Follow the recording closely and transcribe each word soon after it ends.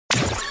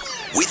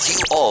with you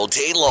all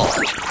day long.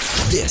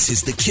 This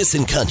is the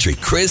Kissin' Country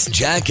Chris,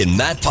 Jack, and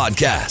Matt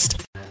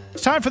podcast.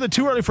 It's time for the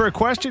Too Early for a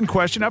Question.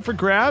 Question up for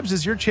grabs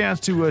is your chance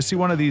to see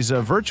one of these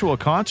virtual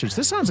concerts.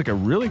 This sounds like a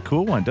really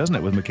cool one, doesn't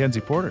it, with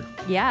Mackenzie Porter?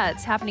 Yeah,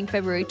 it's happening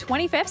February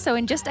 25th, so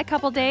in just a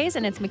couple days,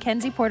 and it's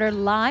Mackenzie Porter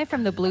live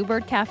from the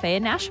Bluebird Cafe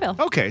in Nashville.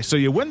 Okay, so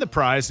you win the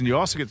prize, and you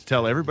also get to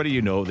tell everybody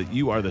you know that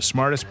you are the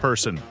smartest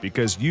person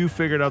because you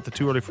figured out the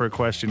Too Early for a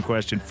Question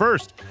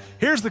first.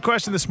 Here's the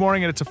question this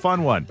morning, and it's a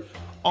fun one.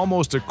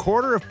 Almost a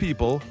quarter of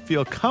people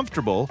feel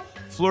comfortable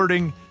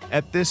flirting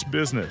at this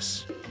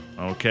business.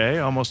 Okay,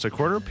 almost a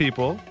quarter of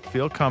people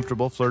feel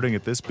comfortable flirting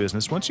at this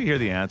business. Once you hear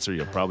the answer,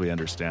 you'll probably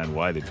understand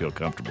why they feel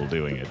comfortable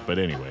doing it. But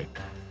anyway,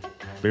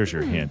 there's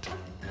your hint.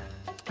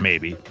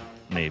 Maybe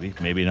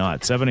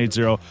not.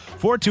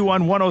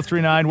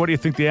 780-421-1039. What do you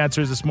think the answer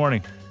is this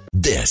morning?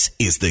 This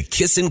is the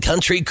Kissin'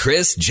 Country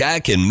Chris,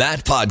 Jack, and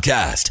Matt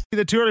podcast.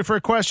 The Too Early for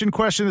a Question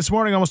this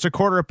morning. Almost a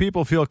quarter of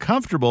people feel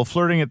comfortable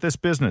flirting at this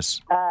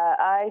business.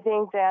 I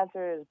think the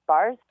answer is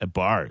bars. At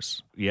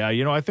bars. Yeah,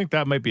 I think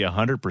that might be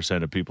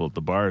 100% of people at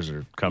the bars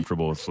are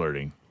comfortable with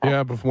flirting.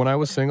 Yeah, but when I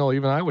was single,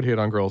 even I would hit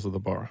on girls at the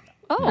bar.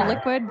 Oh,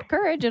 liquid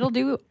courage. It'll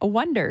do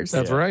wonders.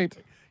 That's right.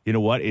 You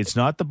know what? It's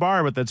not the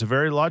bar, but that's a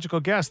very logical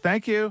guess.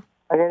 Thank you.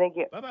 Okay, thank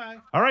you. Bye-bye.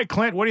 All right,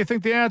 Clint, what do you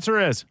think the answer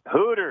is?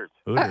 Hooters.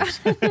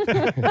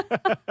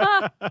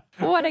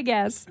 What a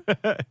guess.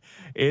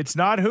 It's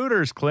not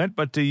Hooters, Clint,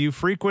 but do you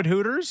frequent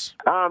Hooters?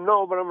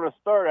 No, but I'm going to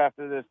start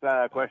after this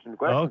question.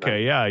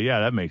 Okay, yeah,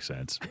 that makes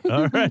sense.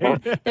 All right.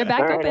 They're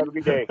back All right, have a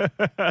open. good day.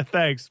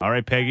 Thanks. All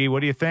right, Peggy, what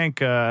do you think?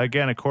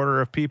 Again,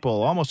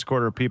 almost a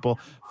quarter of people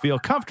feel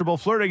comfortable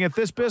flirting at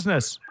this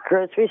business.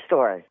 Grocery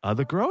store.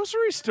 The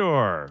grocery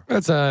store.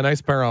 That's a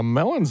nice pair of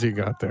melons you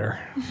got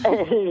there.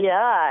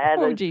 Yeah,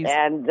 Oh, geez.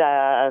 and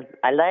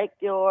I like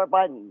your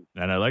buttons.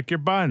 And I like your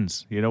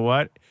buns. You know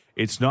what?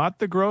 It's not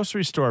the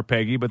grocery store,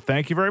 Peggy, but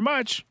thank you very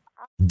much.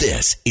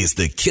 This is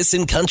the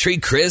Kissin' Country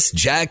Chris,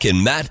 Jack,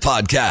 and Matt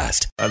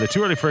podcast. The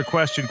Too Early for a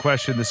Question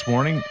this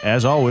morning.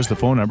 As always, the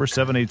phone number,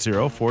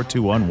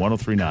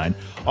 780-421-1039.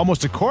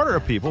 Almost a quarter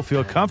of people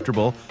feel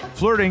comfortable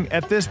flirting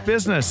at this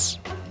business.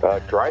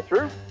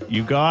 Drive-through?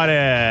 You got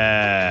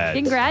it.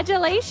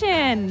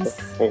 Congratulations.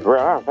 Hey,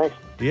 thanks.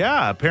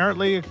 Yeah,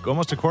 apparently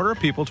almost a quarter of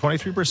people,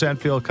 23%,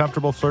 feel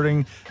comfortable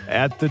flirting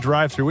at the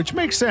drive-thru, which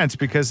makes sense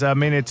because,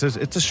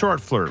 it's a short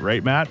flirt,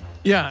 right, Matt?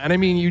 Yeah,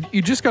 and you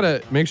just got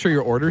to make sure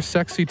your order's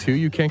sexy, too.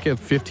 You can't get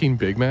 15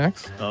 Big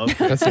Macs.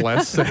 Okay. That's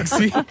less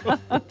sexy.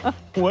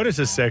 What is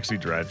a sexy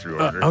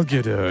drive-thru order? I'll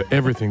get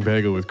everything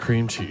bagel with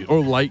cream cheese,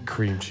 or light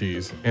cream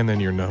cheese, and then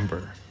your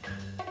number.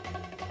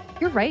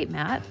 You're right,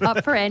 Matt.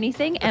 Up for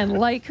anything and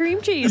light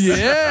cream cheese.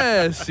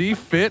 Yeah, see,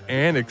 fit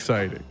and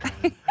exciting.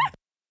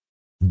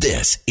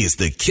 This is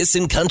the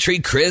Kissin' Country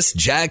Chris,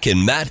 Jack,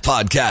 and Matt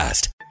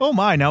podcast. Oh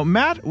my. Now,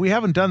 Matt, we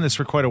haven't done this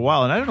for quite a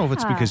while, and I don't know if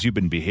it's because you've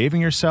been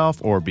behaving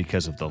yourself or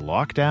because of the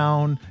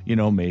lockdown.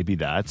 Maybe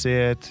that's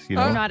it.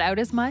 You're not out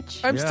as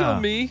much. I'm still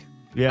me.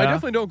 Yeah. I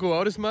definitely don't go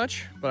out as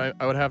much, but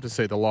I would have to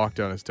say the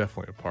lockdown is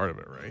definitely a part of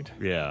it, right?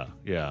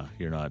 Yeah.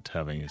 You're not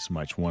having as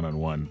much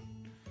one-on-one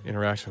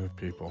interaction with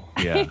people.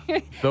 Yeah.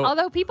 So,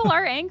 Although people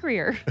are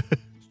angrier.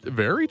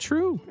 very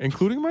true,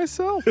 including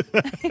myself.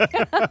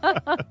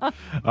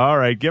 All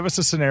right. Give us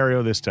a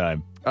scenario this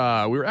time.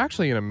 We were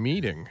actually in a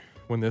meeting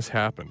when this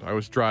happened. I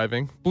was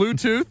driving.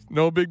 Bluetooth,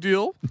 no big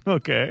deal.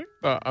 Okay.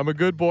 I'm a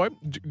good boy.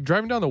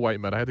 Driving down the White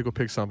Med, I had to go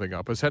pick something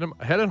up. I was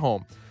headed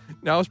home.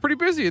 Now, I was pretty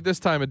busy at this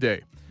time of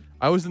day.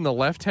 I was in the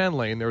left-hand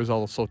lane. There was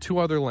also two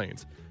other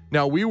lanes.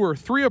 Now, we were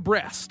three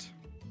abreast.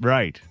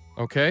 Right.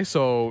 Okay,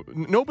 so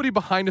nobody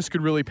behind us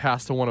could really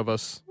pass till one of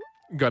us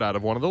got out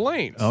of one of the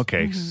lanes.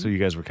 Okay. So you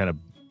guys were kind of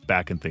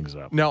backing things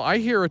up. Now, I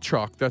hear a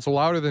truck that's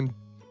louder than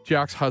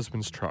Jack's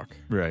husband's truck.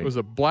 Right. It was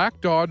a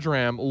black Dodge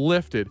Ram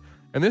lifted,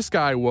 and this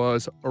guy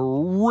was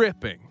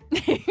ripping.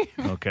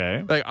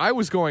 Okay. Like, I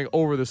was going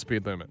over the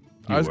speed limit.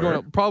 You I was were?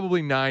 going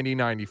probably 90,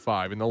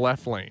 95 in the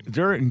left lane.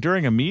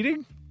 During a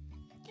meeting?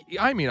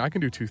 I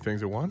can do two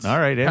things at once. All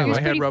right. Have Anyway.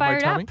 my head pretty rub my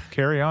fired tummy.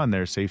 Carry on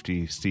there,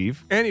 Safety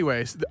Steve.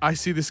 Anyways, I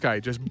see this guy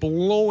just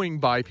blowing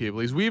by people.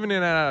 He's weaving in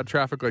and out of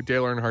traffic like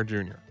Dale Earnhardt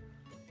Jr.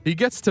 He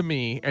gets to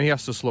me, and he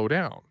has to slow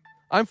down.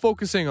 I'm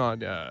focusing on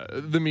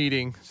the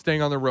meeting,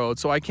 staying on the road,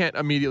 so I can't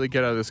immediately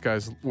get out of this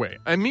guy's way.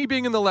 And me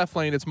being in the left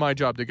lane, it's my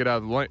job to get out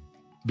of the lane.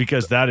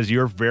 Because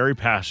you're very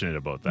passionate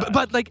about that.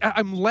 But like,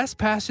 I'm less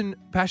passionate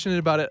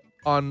about it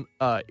on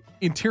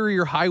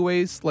interior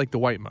highways like the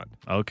White Mud.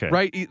 Okay.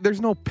 Right?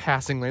 There's no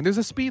passing lane. There's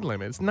a speed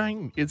limit.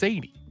 It's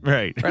 80.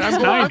 Right. Right?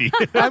 It's 90.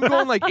 I'm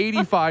going like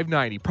 85,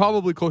 90,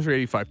 probably closer to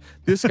 85.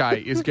 This guy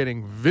is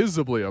getting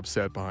visibly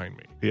upset behind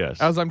me.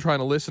 Yes. As I'm trying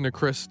to listen to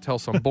Chris tell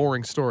some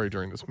boring story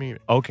during this meeting.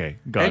 Okay.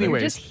 Got Anyway.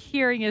 Just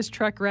hearing his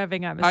truck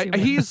revving, I'm assuming.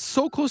 He's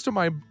so close to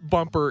my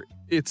bumper,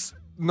 it's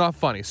not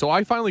funny. So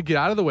I finally get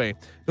out of the way.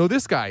 No,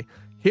 this guy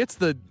hits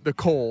the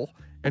coal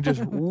and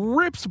just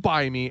rips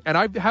by me, and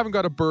I haven't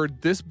got a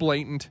bird this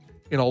blatant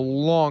in a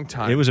long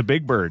time. It was a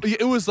big bird.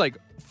 It was like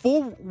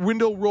full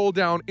window roll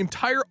down,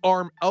 entire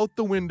arm out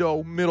the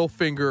window, middle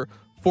finger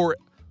for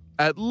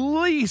at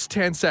least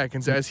 10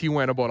 seconds as he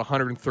went about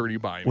 130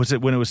 by me. Was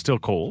it when it was still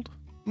cold?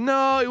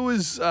 No, it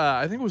was.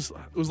 I think it was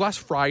last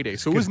Friday,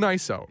 so it was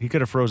nice out. He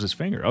could have froze his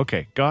finger.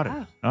 Okay, got it.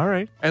 All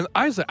right. And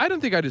I was like, I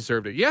don't think I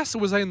deserved it. Yes,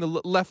 was I in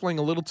the left lane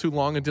a little too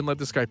long and didn't let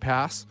this guy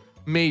pass?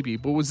 Maybe.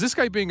 But was this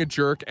guy being a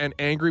jerk and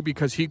angry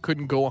because he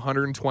couldn't go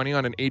 120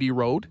 on an 80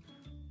 road?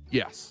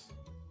 Yes.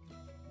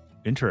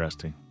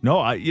 Interesting. No,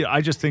 I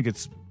just think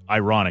it's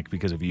ironic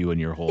because of you and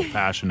your whole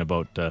passion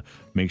about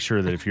make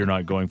sure that if you're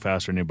not going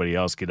faster than anybody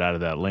else, get out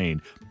of that lane.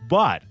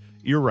 But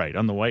you're right.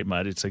 On the white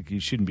mud, it's like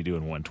you shouldn't be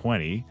doing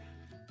 120.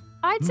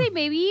 I'd say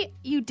maybe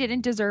you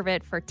didn't deserve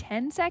it for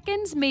 10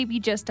 seconds,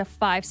 maybe just a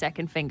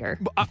 5-second finger.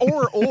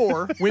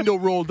 Or window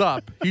rolled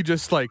up. He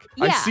just I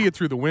Yeah. see it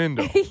through the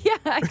window.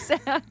 Yeah,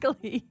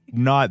 exactly.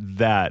 Not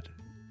that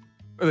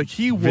Like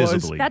he was.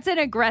 visibly. That's an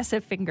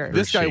aggressive finger.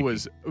 This guy shaky.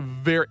 was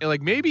very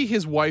maybe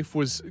his wife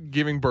was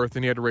giving birth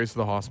and he had to race to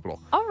the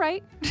hospital. All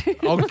right.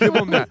 I'll give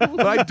him that,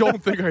 but I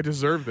don't think I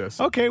deserve this.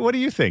 Okay, what do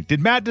you think?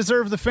 Did Matt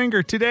deserve the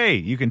finger today?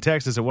 You can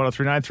text us at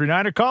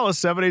 103939 or call us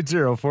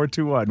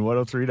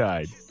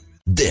 780-421-1039.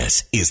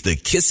 This is the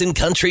Kissin'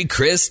 Country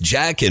Chris,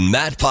 Jack, and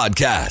Matt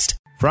podcast.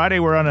 Friday,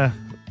 we're on a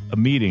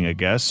meeting, I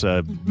guess.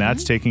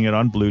 Matt's taking it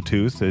on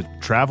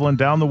Bluetooth, traveling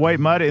down the white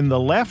mud in the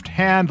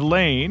left-hand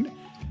lane,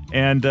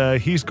 and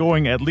he's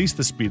going at least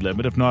the speed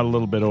limit, if not a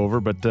little bit over,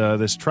 but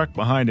this truck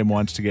behind him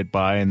wants to get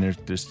by, and there's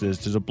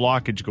a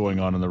blockage going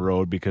on the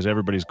road because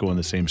everybody's going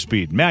the same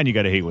speed. Man, you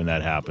got to hate when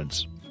that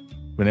happens.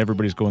 When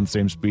everybody's going the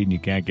same speed and you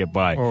can't get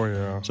by. Oh,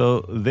 yeah. So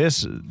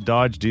this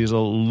Dodge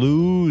Diesel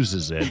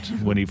loses it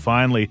when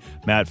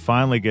Matt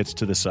finally gets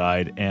to the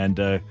side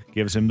and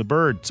gives him the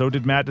bird. So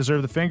did Matt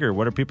deserve the finger?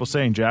 What are people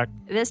saying, Jack?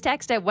 This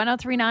text at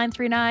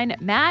 103939.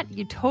 Matt,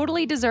 you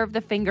totally deserve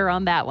the finger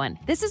on that one.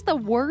 This is the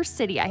worst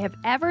city I have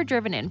ever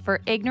driven in for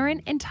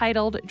ignorant,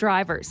 entitled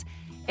drivers.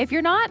 If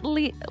you're not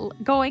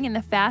going in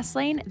the fast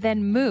lane,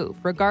 then move,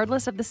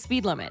 regardless of the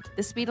speed limit.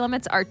 The speed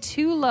limits are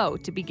too low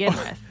to begin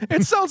with.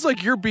 It sounds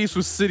like your beast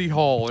was City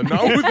Hall and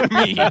not with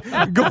me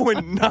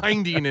going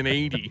 90 and an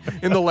 80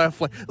 in the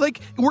left lane. Like,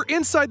 we're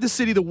inside the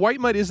city. The white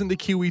mud isn't the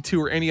QE2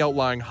 or any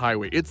outlying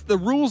highway. The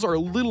rules are a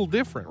little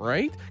different,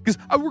 right? Because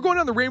we're going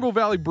down the Rainbow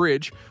Valley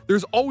Bridge.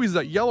 There's always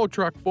that yellow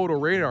truck photo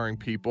radaring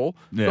people.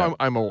 Yeah. So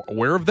I'm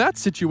aware of that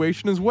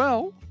situation as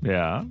well.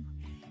 Yeah.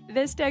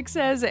 This text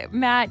says,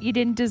 Matt, you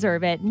didn't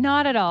deserve it.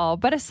 Not at all.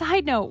 But a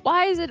side note,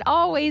 why is it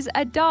always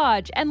a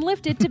Dodge and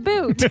lifted to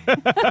boot?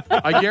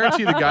 I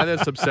guarantee the guy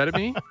that's upset at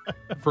me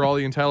for all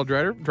the entitled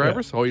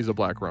drivers, he's a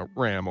black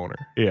Ram owner.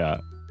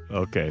 Yeah.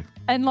 Okay.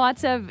 And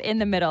lots of in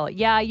the middle.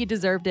 Yeah, you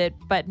deserved it,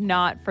 but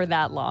not for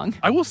that long.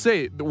 I will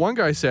say, the one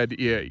guy said,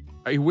 yeah,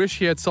 I wish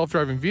he had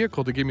self-driving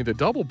vehicle to give me the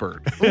double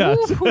bird. Yeah.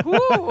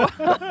 Ooh.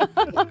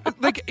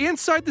 Like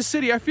inside the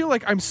city, I feel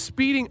like I'm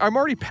speeding.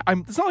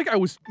 It's not like I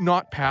was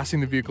not passing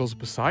the vehicles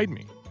beside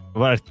me.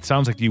 Well, it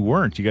sounds like you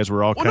weren't. You guys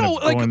were all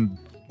going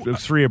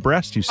three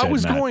abreast, you said, I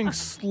was Matt. going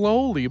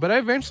slowly, but I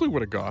eventually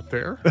would have got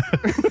there.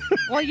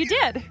 Well, you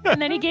did.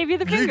 And then he gave you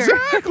the finger.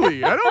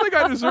 Exactly. I don't think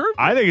I deserved it.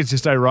 I think it's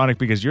just ironic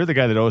because you're the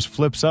guy that always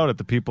flips out at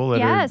the people that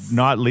Yes. are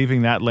not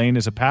leaving that lane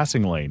as a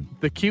passing lane.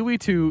 The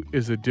QE2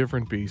 is a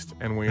different beast,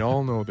 and we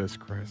all know this,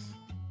 Chris.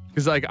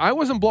 Because I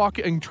wasn't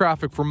blocking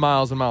traffic for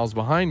miles and miles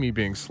behind me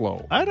being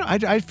slow.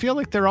 I feel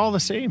like they're all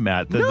the same,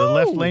 Matt. The No.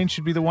 left lane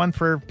should be the one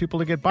for people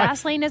to get by.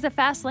 Fast lane is a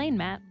fast lane,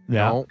 Matt.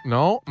 Yeah.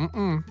 No.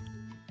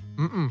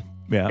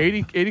 Yeah.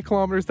 80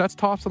 kilometers, that's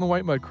tops on the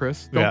white mud,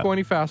 Chris. Don't Yeah. go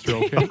any faster,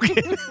 okay?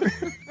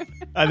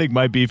 I think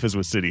my beef is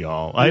with City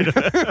Hall.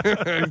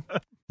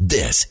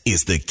 This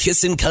is the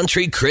Kissin'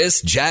 Country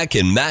Chris, Jack,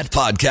 and Matt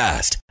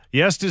podcast.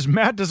 Yes, does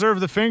Matt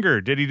deserve the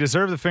finger? Did he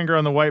deserve the finger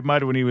on the white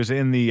mud when he was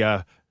in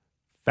the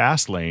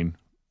fast lane,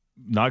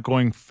 not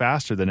going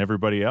faster than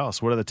everybody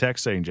else? What are the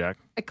texts saying, Jack?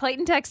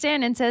 Clayton texts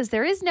in and says,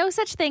 there is no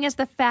such thing as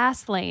the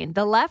fast lane.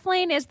 The left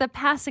lane is the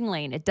passing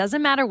lane. It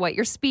doesn't matter what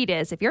your speed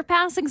is. If you're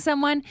passing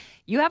someone,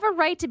 you have a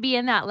right to be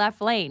in that left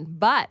lane.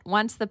 But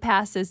once the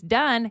pass is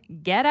done,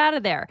 get out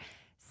of there.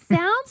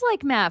 Sounds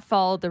like Matt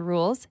followed the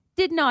rules.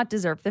 Did not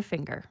deserve the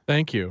finger.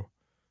 Thank you.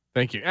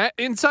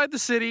 Inside the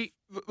city,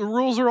 the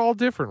rules are all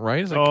different,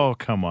 right? It's like, Oh,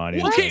 come on.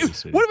 okay, Inside the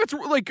city. what if it's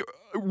like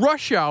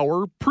rush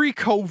hour,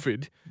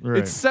 pre-COVID? Right.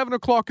 It's 7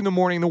 o'clock in the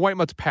morning. The white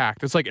mud's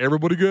packed. It's like,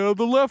 everybody get out of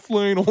the left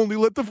lane. Only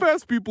let the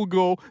fast people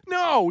go.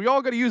 No, we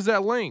all got to use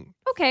that lane.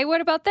 Okay, what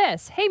about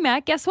this? Hey,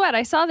 Matt, guess what?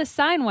 I saw this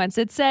sign once.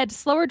 It said,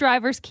 slower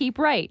drivers keep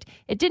right.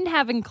 It didn't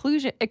have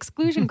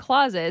exclusion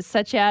clauses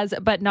such as,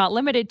 but not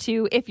limited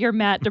to, if you're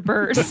Matt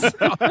DeBurse.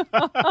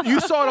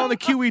 You saw it on the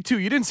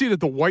QE2. You didn't see it at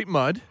the white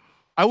mud.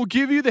 I will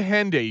give you the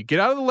Henday. Get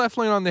out of the left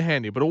lane on the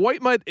Henday. But a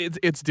white mud,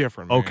 it's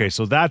different. Man. Okay,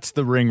 so that's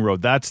the ring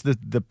road. That's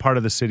the part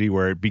of the city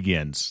where it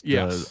begins.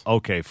 Yes.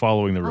 Okay,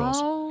 following the rules.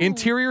 Oh.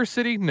 Interior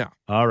city, no.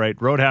 All right,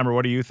 Roadhammer,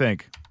 what do you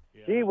think?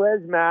 Gee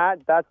whiz, Matt,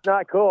 that's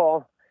not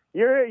cool.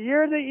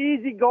 You're the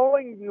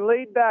easygoing,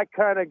 laid back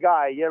kind of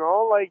guy, you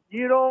know. Like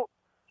you don't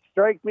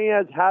strike me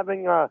as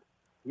having a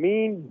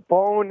mean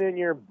bone in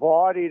your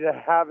body to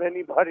have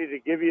anybody to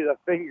give you the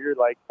finger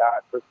like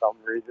that for some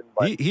reason.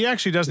 But He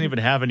actually doesn't even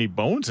have any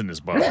bones in his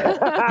body.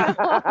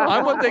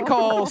 I'm what they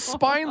call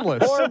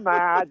spineless. poor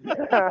Matt.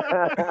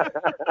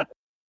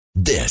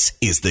 This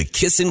is the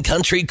Kissin'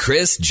 Country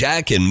Chris,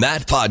 Jack, and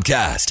Matt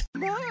podcast.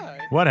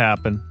 What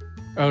happened?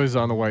 I was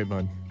on the white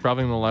mud,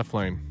 traveling in the left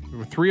lane. We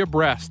were 3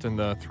 abreast in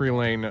the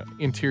 3-lane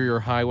interior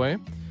highway.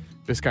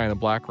 This guy in a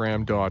black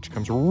Ram Dodge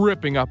comes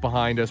ripping up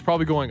behind us,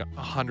 probably going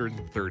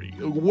 130,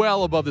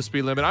 well above the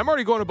speed limit. I'm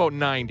already going about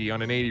 90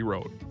 on an 80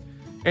 road.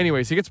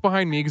 Anyways, he gets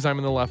behind me because I'm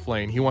in the left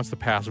lane. He wants to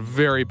pass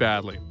very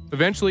badly.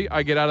 Eventually,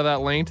 I get out of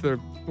that lane to the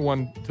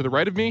one to the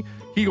right of me.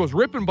 He goes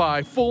ripping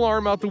by, full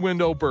arm out the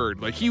window,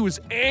 bird. Like, he was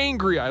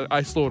angry.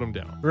 I slowed him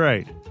down.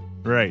 Right.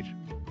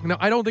 Now,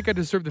 I don't think I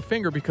deserve the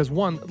finger because,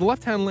 one, the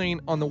left-hand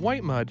lane on the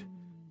white mud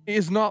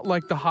is not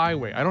like the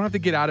highway. I don't have to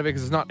get out of it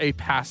because it's not a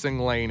passing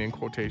lane in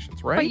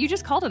quotations, right? But you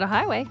just called it a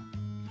highway.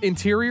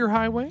 Interior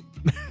highway?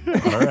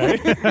 All right.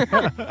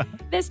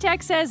 This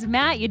text says,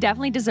 Matt, you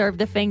definitely deserve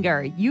the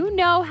finger. You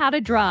know how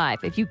to drive.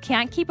 If you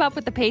can't keep up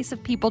with the pace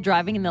of people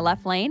driving in the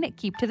left lane,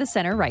 keep to the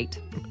center right.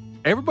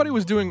 Everybody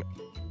was doing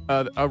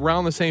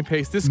around the same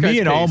pace. This guy's Me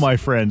and pace. all my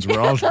friends were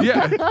all...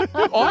 Yeah.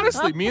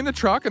 Honestly, me and the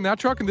truck and that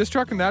truck and this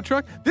truck and that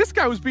truck, this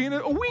guy was being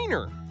a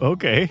wiener.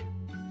 Okay.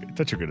 I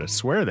thought you were going to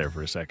swear there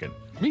for a second.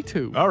 Me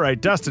too. All right,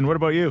 Dustin, what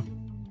about you?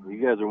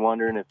 You guys are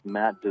wondering if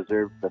Matt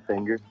deserves the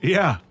finger?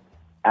 Yeah.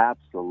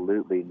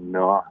 Absolutely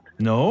not.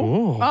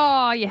 No?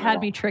 Oh, you had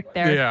me tricked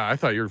there. Yeah, I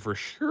thought you were for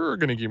sure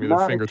going to give me the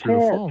Not finger a through the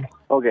chance. phone.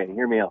 Okay,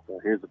 hear me out, though.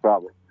 Here's the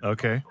problem.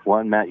 Okay.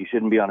 One, Matt, you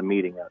shouldn't be on a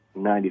meeting at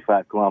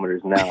 95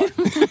 kilometers an hour.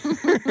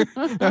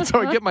 That's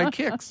how I get my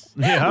kicks.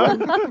 Yeah.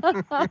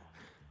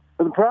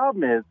 But the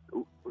problem is,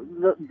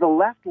 the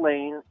left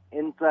lane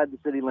inside the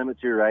city limits,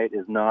 you're right,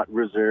 is not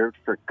reserved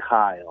for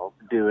Kyle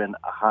doing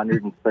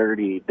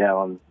 130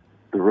 down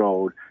the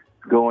road,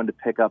 going to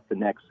pick up the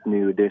next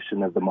new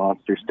edition of the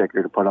monster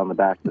sticker to put on the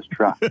back of his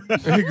truck.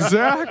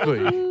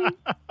 Exactly.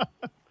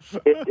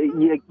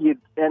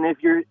 And if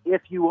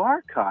you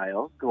are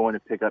Kyle going to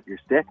pick up your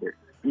sticker,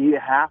 you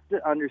have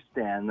to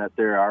understand that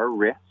there are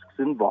risks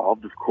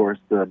involved. Of course,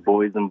 the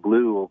boys in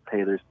blue will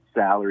pay their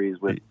salaries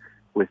with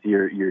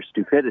your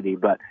stupidity,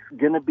 but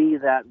going to be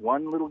that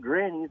one little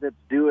granny that's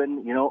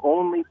doing,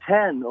 only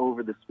 10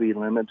 over the speed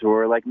limit,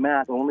 or like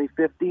Matt, only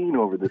 15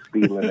 over the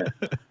speed limit.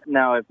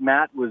 Now, if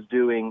Matt was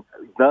doing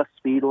the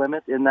speed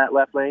limit in that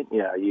left lane,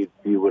 yeah, you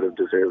would have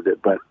deserved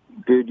it. But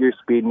dude, you're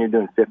speeding, you're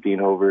doing 15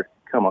 over.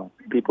 Come on,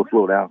 people,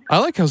 slow down. I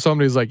like how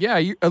somebody's like,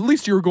 yeah, at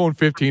least you were going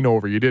 15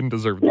 over. You didn't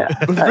deserve the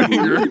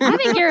finger. I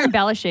think you're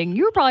embellishing.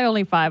 You were probably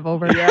only 5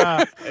 over.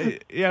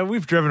 Yeah,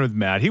 we've driven with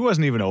Matt. He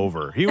wasn't even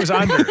over. He was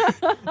under.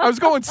 I was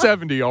going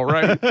 70, all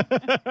right?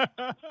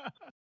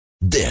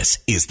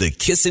 This is the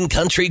Kissin'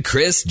 Country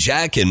Chris,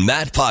 Jack, and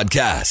Matt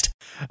podcast.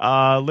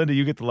 Linda,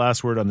 you get the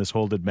last word on this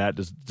whole did Matt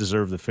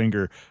deserve the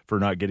finger for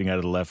not getting out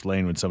of the left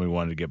lane when somebody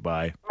wanted to get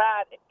by?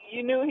 Matt,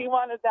 you knew he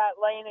wanted that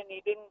lane and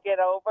you didn't get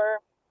over.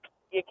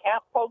 You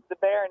can't poke the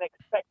bear and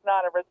expect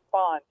not a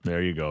response.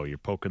 There you go. You're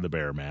poking the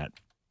bear, Matt.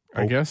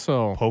 I guess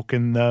so.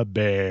 Poking the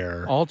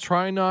bear. I'll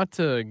try not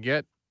to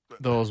get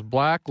those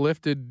black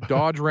lifted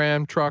Dodge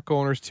Ram truck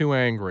owners too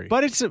angry.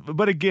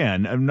 But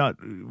again, I'm not.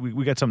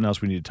 We got something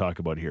else we need to talk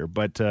about here.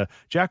 But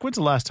Jack, when's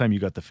the last time you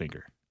got the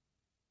finger?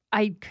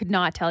 I could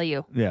not tell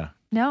you. Yeah.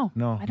 No.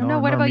 No. I don't know.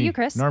 What nor about me. you,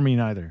 Chris? Nor me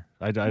neither.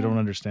 I don't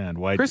understand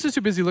why. Chris is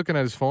too busy looking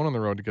at his phone on the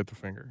road to get the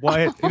finger.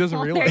 Why? He doesn't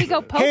Oh, realize there you go,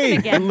 it. poking Hey,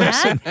 again,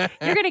 listen. Matt.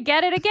 You're going to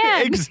get it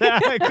again.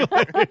 Exactly.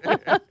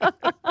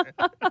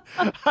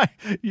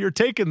 You're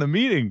taking the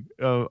meeting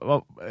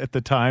at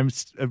the time,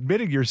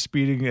 admitting you're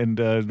speeding and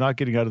not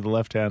getting out of the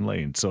left-hand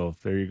lane. So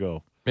there you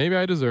go. Maybe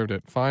I deserved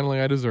it.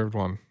 Finally, I deserved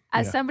one.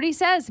 As somebody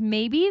says,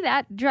 maybe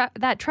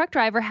that truck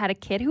driver had a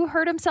kid who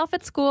hurt himself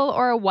at school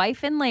or a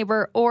wife in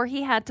labor, or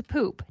he had to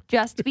poop.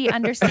 Just to be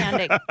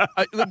understanding.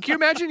 Can you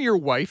imagine your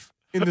wife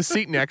in the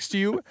seat next to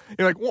you?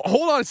 You're like, well,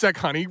 hold on a sec,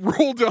 honey.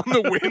 Roll down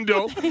the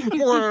window.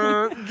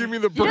 Give me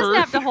the bird. He doesn't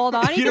have to hold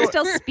on. He can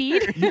still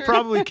speed. You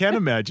probably can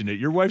imagine it.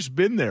 Your wife's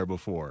been there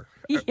before.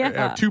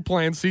 Yeah. 2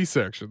 planned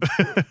C-sections.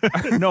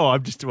 No,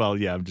 I'm just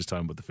talking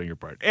about the finger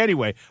part.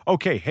 Anyway,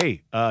 okay,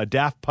 hey,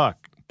 Daft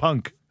Punk.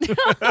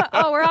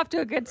 Oh, we're off to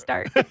a good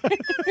start.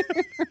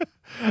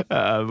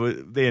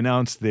 They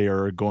announced they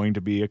are going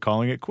to be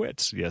calling it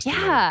quits yesterday.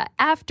 Yeah.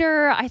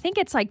 After, I think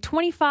it's like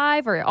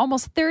 25 or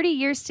almost 30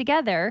 years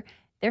together,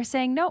 they're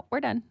saying, no, we're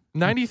done.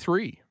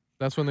 93.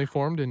 That's when they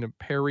formed in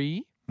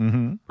Paris.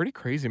 Mm-hmm. Pretty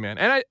crazy, man.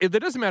 And it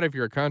doesn't matter if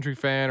you're a country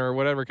fan or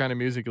whatever kind of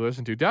music you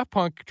listen to. Daft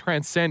Punk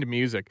transcend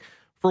music.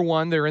 For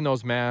one, they're in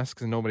those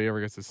masks and nobody ever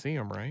gets to see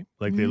them, right?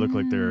 Like they look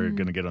like they're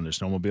going to get on their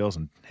snowmobiles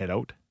and head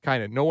out.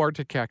 Kind of. No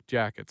Arctic Cat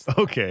jackets.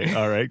 Okay.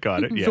 All right.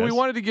 Got it. Yes. So we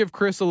wanted to give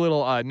Chris a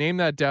little name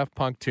that Daft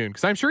Punk tune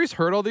because I'm sure he's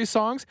heard all these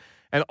songs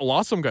and a lot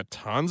of them got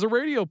tons of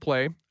radio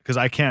play. Because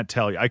I can't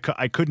tell you. I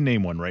couldn't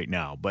name one right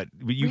now, but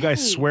you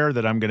guys swear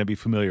that I'm going to be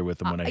feeling with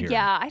them when I hear them.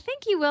 Yeah, I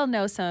think you will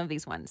know some of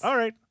these ones. All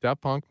right.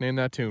 Daft Punk, name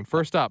that tune.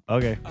 First up.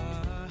 Okay.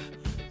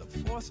 The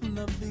force from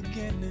the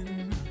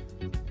beginning.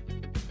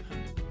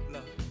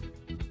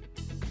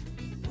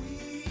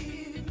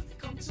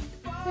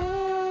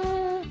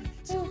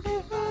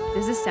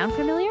 Does this sound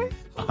familiar?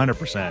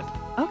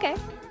 100%. Okay.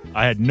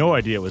 I had no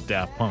idea it was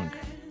Daft Punk.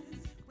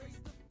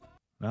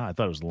 I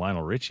thought it was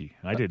Lionel Richie.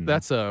 I didn't.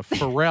 That's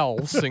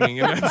Pharrell singing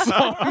in that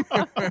song.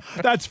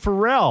 That's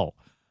Pharrell.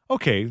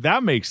 Okay,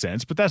 that makes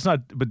sense. But that's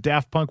not. But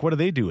Daft Punk, what are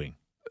they doing?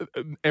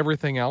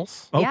 Everything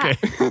else. Okay.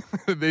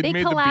 They They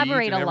made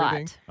collaborate the beat a and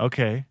everything. lot.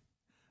 Okay.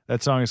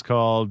 That song is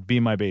called "Be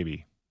My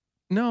Baby."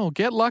 No,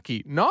 Get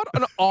Lucky. Not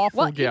an awful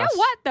Well, guess. you know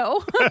what, though?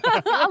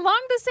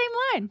 Along the same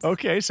lines.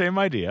 Okay, same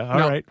idea. All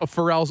Now, right.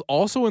 Pharrell's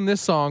also in this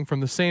song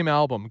from the same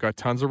album. Got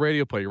tons of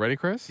radio play. You ready,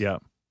 Chris? Yeah.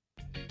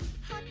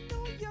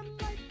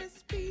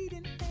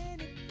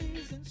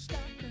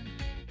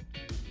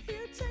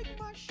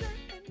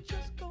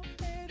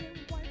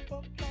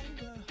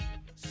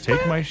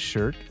 Take my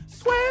shirt.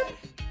 Sweat.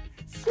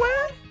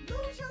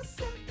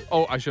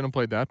 Oh, I shouldn't have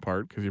played that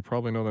part because you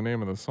probably know the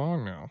name of the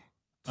song now.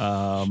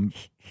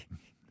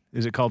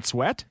 Is it called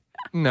Sweat?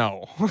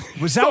 No.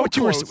 Was that what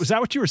you were? Was that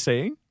what you were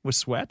saying? Was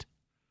Sweat?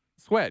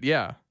 Sweat,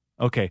 yeah.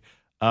 Okay.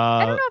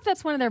 I don't know if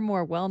that's one of their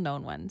more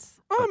well-known ones.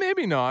 Oh,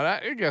 maybe not.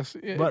 I guess.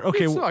 But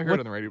okay, I heard it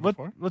on the radio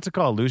before. What's it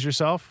called? Lose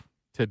Yourself?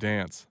 To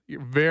Dance. You're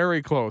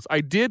very close.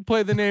 I did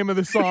play the name of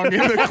the song in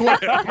the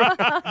clip.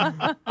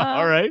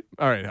 All right.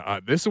 All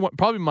right. This is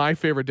probably my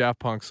favorite Daft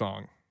Punk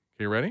song. Okay,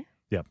 you ready?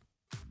 Yep.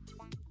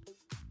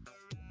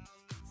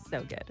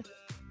 So good.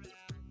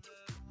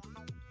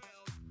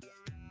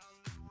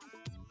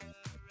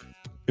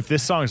 If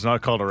this song is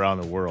not called Around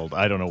the World,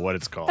 I don't know what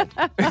it's called.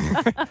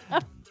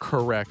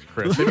 Correct,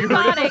 Chris. Have you heard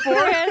Got it it,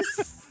 before?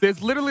 Chris.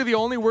 It's literally the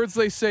only words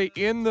they say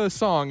in the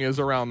song is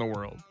Around the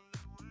World.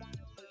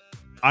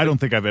 I don't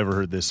think I've ever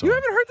heard this song. You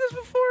haven't heard this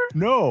before?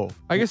 No.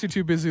 I guess you're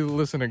too busy to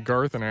listen to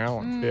Garth and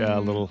Alan. Yeah,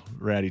 little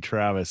Randy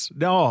Travis.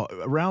 No,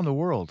 Around the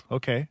World.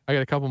 Okay. I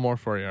got a couple more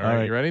for you. All All right,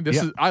 right. you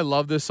ready? I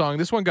love this song.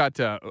 This one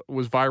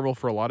was viral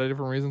for a lot of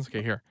different reasons.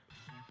 Okay, here.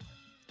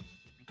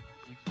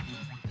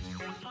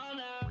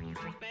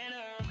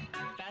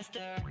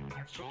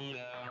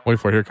 Wait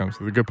for it. Here it comes.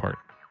 The good part.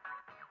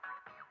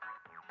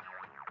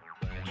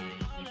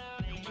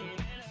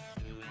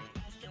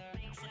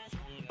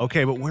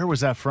 Okay, but where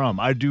was that from?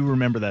 I do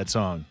remember that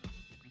song.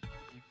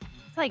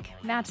 It's like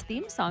Matt's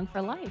theme song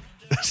for life.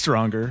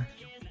 Stronger.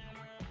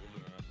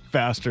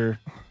 Faster.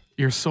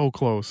 You're so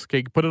close.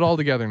 Okay, put it all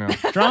together now.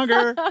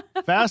 Stronger.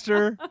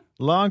 Faster.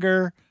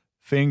 Longer.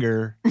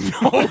 Finger. I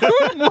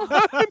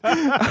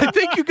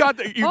think you got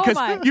that because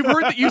my.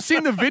 you've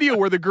seen the video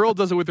where the girl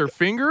does it with her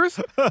fingers.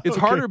 It's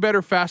harder,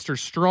 better, faster,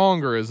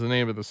 stronger is the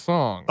name of the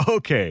song.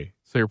 Okay.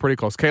 So you're pretty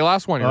close. Okay,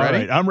 last one. You All ready?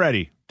 right, I'm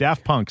ready.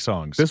 Daft Punk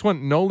songs. This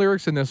one, no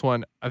lyrics in this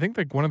one. I think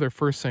like one of their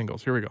first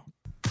singles. Here we go.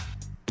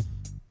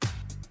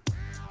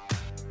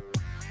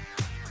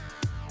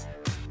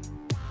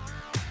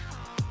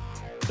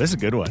 This is a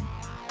good one.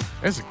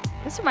 This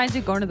reminds me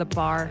of going to the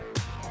bar.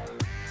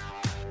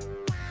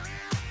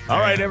 All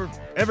right,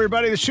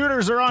 everybody, the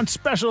shooters are on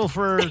special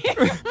for...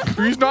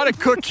 He's not a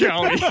Cook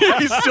County.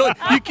 He's still,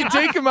 you can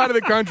take him out of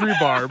the country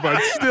bar,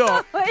 but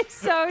still. It's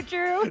so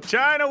true.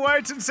 China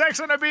Whites and Sex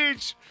on the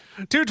Beach.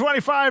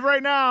 $2.25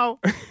 right now.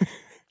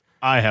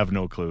 I have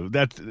no clue.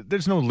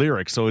 There's no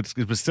lyrics, so it's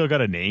still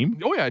got a name.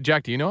 Oh, yeah.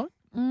 Jack, do you know it?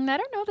 I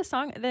don't know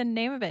the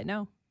name of it,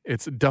 no.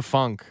 It's Da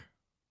Funk.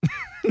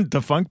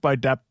 Da Funk by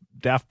Daft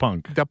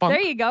Punk. Da Funk.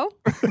 There you go.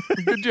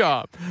 Good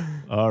job.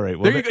 All right.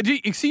 Well, There you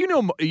go. You see, you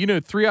know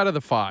 3 out of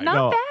the 5.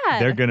 Not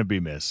bad. They're going to be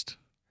missed.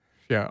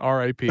 Yeah,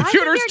 R.I.P. I think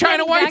Shooters, they're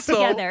China getting Whites, back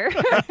though.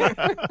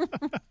 together.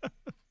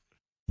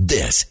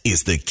 This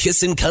is the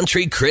Kissin'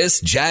 Country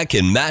Chris, Jack,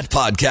 and Matt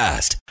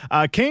podcast.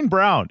 Kane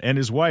Brown and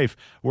his wife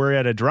were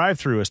at a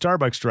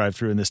Starbucks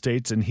drive-thru in the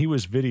States, and he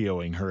was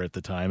videoing her at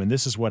the time, and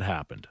this is what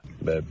happened.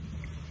 Babe.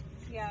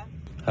 Yeah.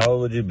 How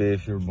old would you be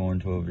if you were born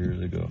 12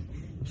 years ago?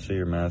 Let's see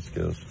your math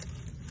skills.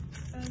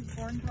 I was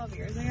born 12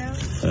 years ago.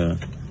 Yeah.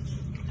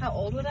 How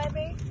old would I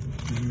be?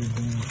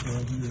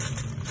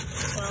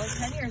 Well,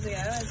 10 years ago,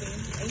 I'd be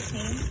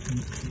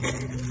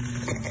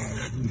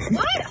 18.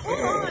 What?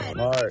 Hold on.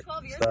 Mark,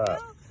 12 years stop. ago?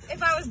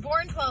 If I was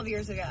born 12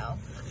 years ago.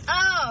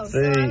 Oh, so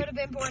I would have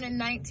been born in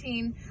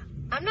 19.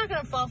 I'm not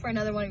going to fall for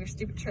another one of your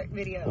stupid trick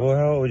videos. Well,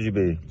 how old would you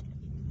be?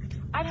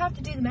 I'd have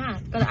to do the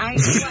math, but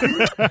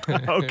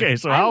Okay,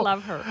 so I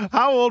love her.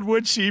 How old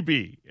would she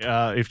be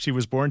if she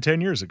was born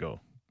 10 years ago?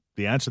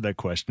 The answer to that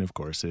question, of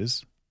course,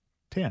 is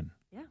 10.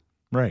 Yeah.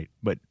 Right,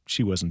 but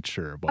she wasn't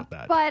sure about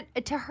that. But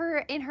to her,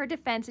 in her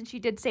defense, and she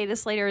did say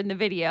this later in the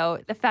video,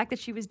 the fact that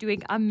she was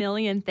doing a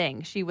million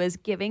things. She was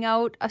giving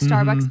out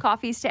Starbucks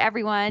coffees to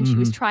everyone. She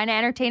was trying to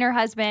entertain her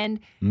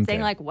husband,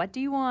 saying like, what do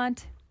you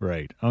want?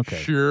 Right. Okay.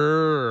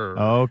 Sure.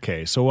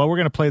 Okay. So, we're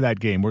going to play that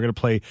game. We're going to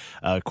play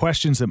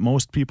questions that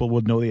most people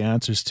would know the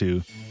answers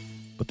to,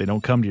 but they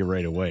don't come to you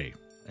right away.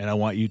 And I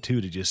want you two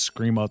to just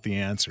scream out the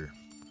answer.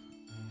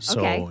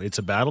 So, It's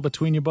a battle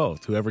between you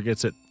both. Whoever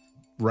gets it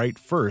right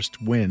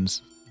first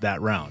wins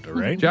that round. All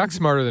right? Jack's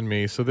smarter than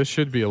me, so this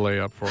should be a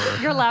layup for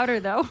her. You're louder,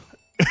 though.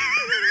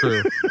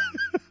 True.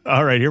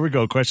 All right. Here we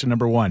go. Question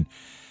number 1.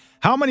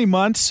 How many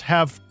months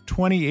have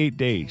 28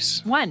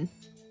 days? 1.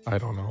 I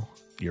don't know.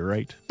 You're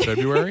right.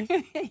 February?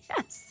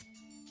 Yes.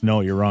 No,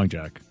 you're wrong,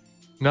 Jack.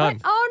 None.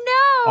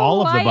 Oh, no.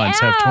 All of the I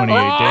months am. have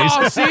 28 days.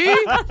 Oh, see?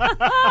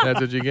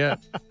 That's what you get.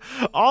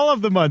 All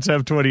of the months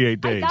have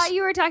 28 days. I thought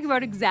you were talking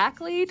about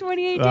exactly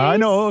 28 days. I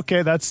know.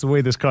 Okay, that's the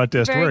way this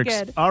contest Very works.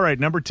 good. All right,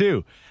 number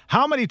 2.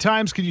 How many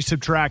times can you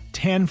subtract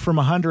 10 from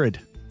 100?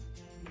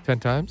 10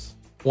 times?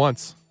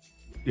 Once.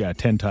 Yeah,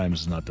 10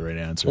 times is not the right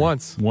answer.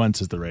 Once.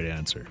 Once is the right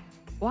answer.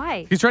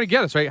 Why? He's trying to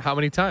get us, right? How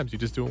many times? You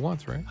just do it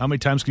once, right? How many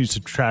times can you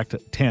subtract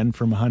 10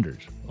 from 100?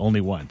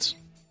 Only once.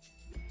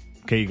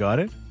 Okay, you got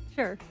it?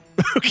 Sure.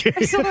 Okay.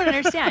 I still don't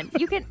understand.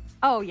 You can.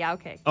 Oh, yeah,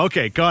 okay.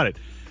 Okay, got it.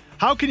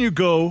 How can you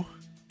go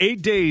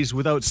 8 days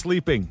without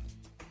sleeping?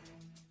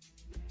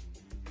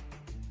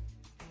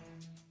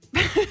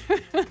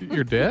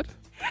 You're dead?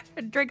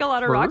 Drink a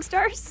lot of Bird? rock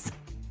stars?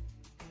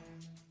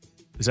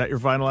 Is that your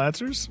final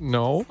answers?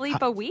 No. Sleep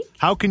a week?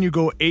 How can you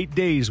go 8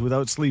 days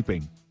without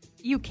sleeping?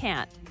 You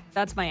can't.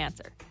 That's my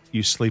answer.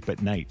 You sleep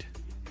at night.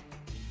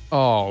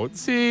 Oh,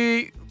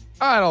 see,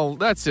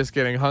 that's just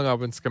getting hung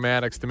up in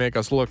schematics to make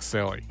us look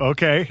silly.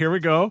 Okay, here we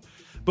go.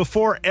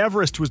 Before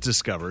Everest was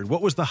discovered,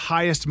 what was the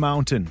highest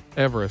mountain?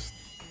 Everest.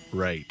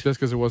 Right. Just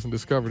because it wasn't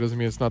discovered doesn't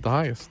mean it's not the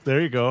highest. There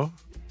you go.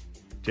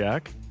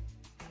 Jack?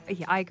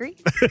 Yeah, I agree.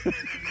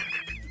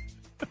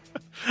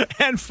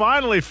 And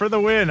finally, for the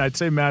win, I'd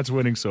say Matt's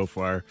winning so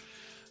far.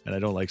 And I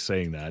don't like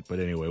saying that. But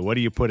anyway, what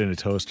do you put in a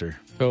toaster?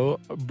 So,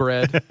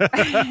 bread. Almost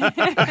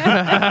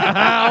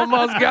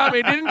got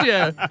me, didn't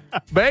you?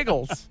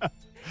 Bagels.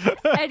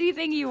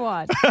 Anything you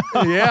want.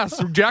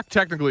 Yes, Jack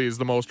technically is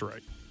the most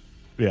right.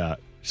 Yeah.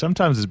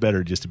 Sometimes it's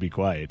better just to be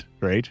quiet,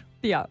 right?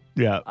 Yeah.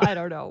 Yeah. I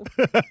don't know.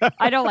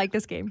 I don't like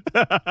this game.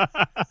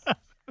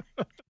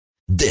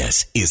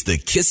 This is the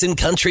Kissin'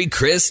 Country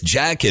Chris,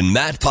 Jack, and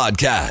Matt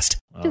podcast.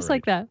 Just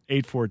like that.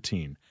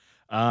 8:14.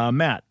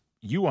 Matt,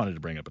 you wanted to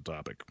bring up a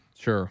topic.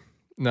 Sure.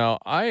 Now,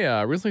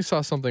 I recently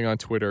saw something on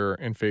Twitter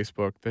and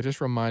Facebook that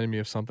just reminded me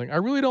of something I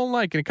really don't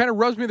like, and it kind of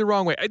rubs me the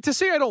wrong way. To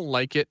say I don't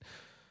like it,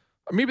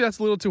 maybe that's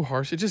a little too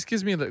harsh. It just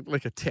gives me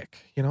like a tick.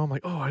 You know, I'm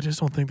like, oh, I just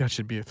don't think that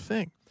should be a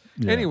thing.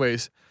 Yeah.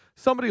 Anyways,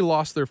 somebody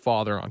lost their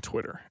father on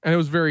Twitter, and it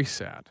was very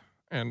sad.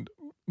 And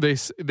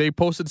they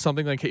posted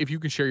something like, hey, if you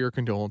could share your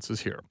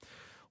condolences here.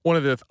 One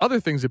of the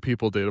other things that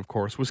people did, of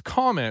course, was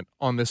comment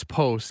on this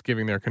post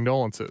giving their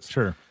condolences.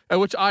 Sure.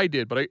 Which I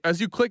did, but as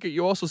you click it,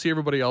 you also see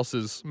everybody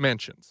else's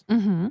mentions.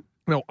 Mm-hmm.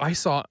 Now, I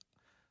saw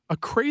a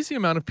crazy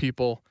amount of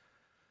people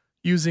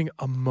using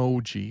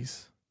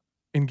emojis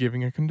in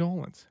giving a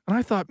condolence. And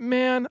I thought,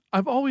 man,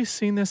 I've always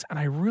seen this, and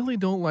I really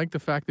don't like the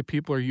fact that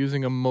people are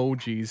using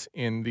emojis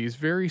in these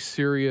very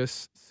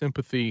serious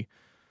sympathy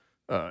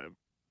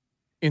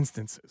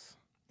instances.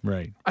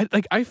 Right.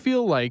 I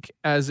feel like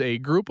as a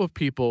group of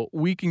people,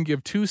 we can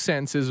give 2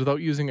 sentences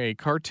without using a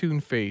cartoon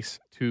face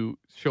to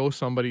show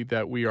somebody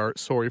that we are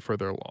sorry for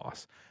their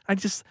loss. I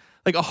just,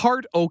 like a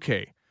heart,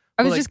 okay.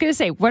 I was Like, just going to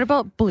say, what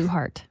about blue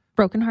heart?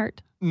 Broken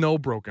heart? no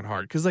broken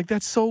heart, because like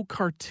that's so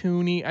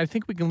cartoony. I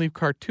think we can leave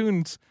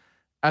cartoons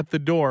at the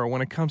door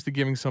when it comes to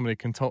giving somebody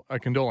a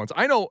condolence.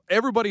 I know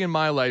everybody in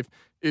my life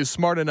is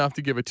smart enough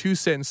to give a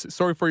 2-sentence,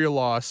 sorry for your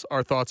loss,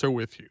 our thoughts are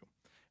with you.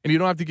 And you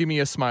don't have to give me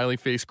a smiley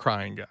face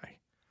crying guy.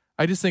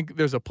 I just think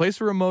there's a place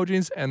for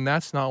emojis, and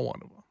that's not one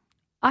of them.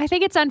 I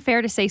think it's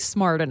unfair to say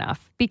smart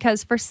enough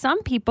because for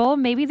some people,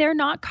 maybe they're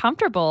not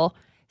comfortable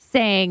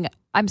saying,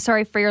 I'm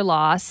sorry for your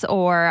loss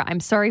or I'm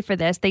sorry for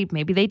this.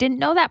 Maybe they didn't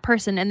know that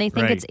person and they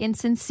think Right. it's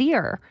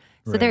insincere.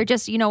 So Right. they're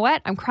just, you know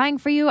what? I'm crying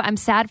for you. I'm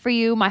sad for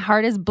you. My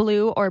heart is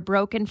blue or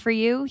broken for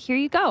you. Here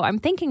you go. I'm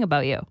thinking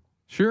about you.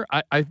 Sure.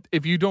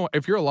 If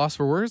you're a loss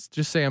for words,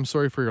 just say I'm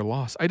sorry for your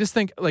loss. I just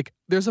think like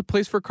there's a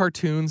place for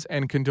cartoons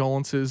and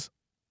condolences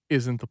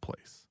isn't the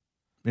place.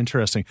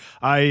 Interesting.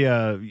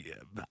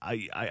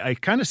 I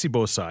kind of see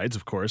both sides,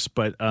 of course,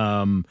 but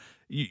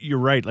you're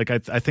right. Like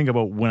I think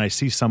about when I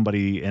see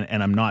somebody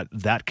and I'm not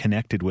that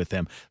connected with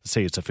them.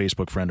 Say it's a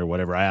Facebook friend or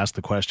whatever. I ask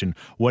the question: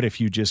 what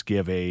if you just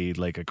give a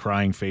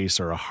crying face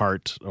or a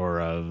heart or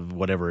a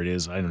whatever it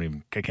is? I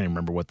can't even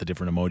remember what the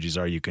different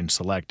emojis are you can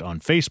select on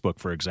Facebook,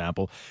 for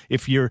example.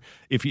 If you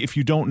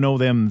don't know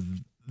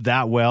them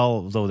that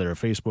well, though they're a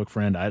Facebook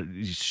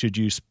friend, should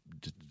you?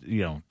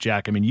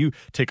 Jack, I mean, you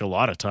take a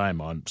lot of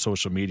time on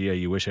social media.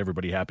 You wish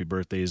everybody happy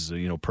birthdays,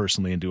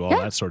 personally and do all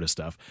that sort of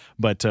stuff.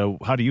 But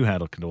how do you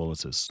handle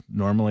condolences?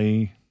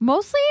 Normally?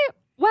 Mostly,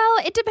 well,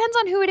 it depends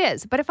on who it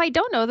is. But if I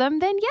don't know them,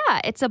 then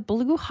yeah, it's a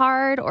blue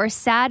heart or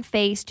sad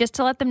face just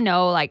to let them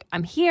know, like,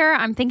 I'm here,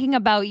 I'm thinking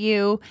about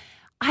you.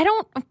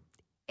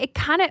 It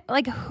kind of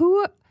like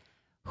who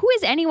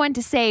is anyone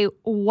to say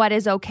what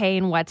is okay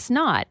and what's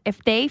not?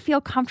 If they feel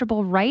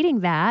comfortable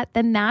writing that,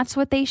 then that's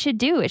what they should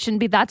do. It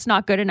shouldn't be, that's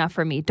not good enough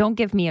for me. Don't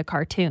give me a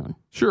cartoon.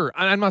 Sure.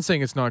 I'm not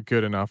saying it's not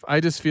good enough. I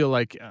just feel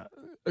like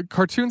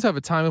cartoons have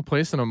a time and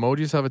place and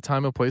emojis have a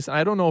time and place.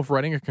 I don't know if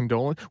writing a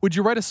condolence, would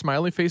you write a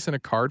smiley face in a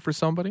card for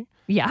somebody?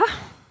 Yeah.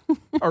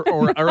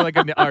 or like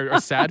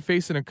a sad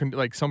face in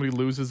like somebody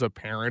loses a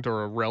parent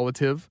or a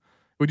relative?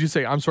 Would you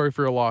say, I'm sorry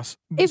for your loss?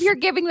 If you're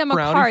giving them a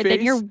Frowny card, face?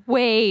 then you're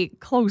way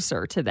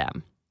closer to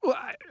them. Well,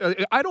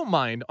 I don't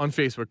mind on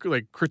Facebook,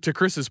 like to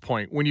Chris's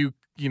point, when you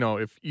know,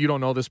 if you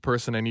don't know this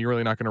person and you're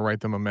really not going to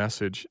write them a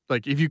message,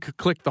 like if you could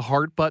click the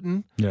heart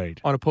button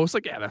on a post,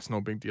 like, yeah, that's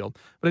no big deal.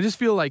 But I just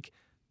feel like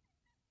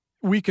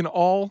we can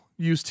all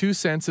use 2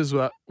 senses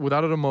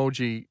without an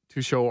emoji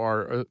to show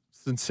our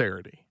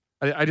sincerity.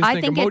 I just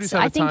think emojis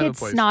have a time and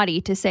place. It's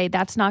snotty to say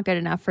that's not good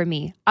enough for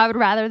me. I would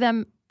rather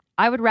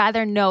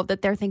know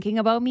that they're thinking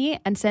about me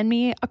and send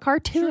me a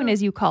cartoon,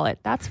 as you call it.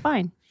 That's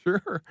fine.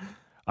 Sure.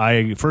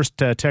 First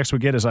text we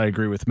get is I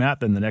agree with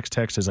Matt. Then the next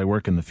text is I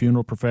work in the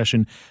funeral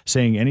profession.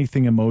 Saying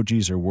anything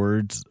emojis or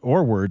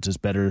words is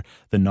better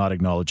than not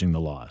acknowledging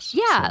the loss.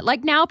 Yeah, so.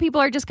 Like now people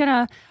are just going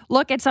to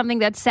look at something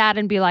that's sad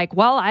and be like,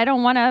 well, I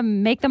don't want to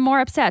make them more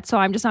upset, so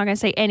I'm just not going to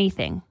say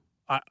anything.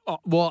 To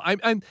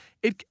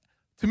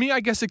me,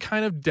 I guess it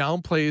kind of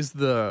downplays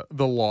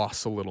the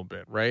loss a little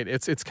bit, right?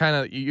 It's kind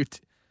of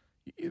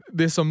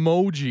this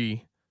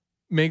emoji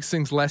makes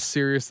things less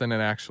serious than it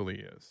actually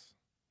is.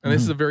 And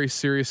this is a very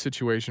serious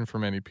situation for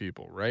many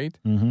people, right?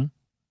 Mm-hmm.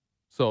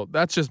 So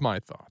that's just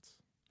my thoughts.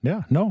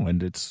 Yeah, no,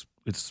 and it's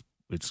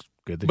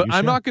good that but you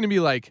I'm not going to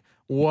be like,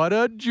 what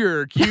a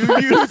jerk. You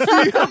use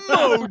the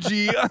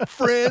emoji,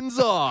 friends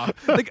off.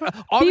 Like,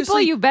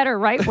 people, you better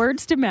write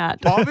words to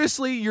Matt.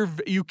 Obviously,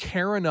 you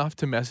care enough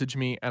to message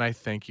me, and I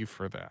thank you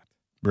for that.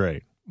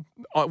 Right.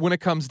 When it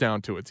comes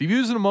down to it. So if you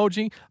use an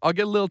emoji, I'll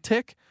get a little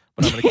tick,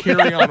 but I'm going to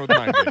carry on with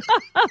my day.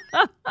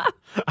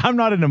 I'm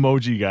not an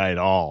emoji guy at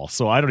all,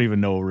 so I don't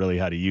even know really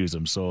how to use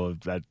them. So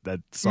that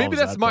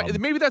solves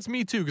maybe that's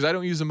me too, because I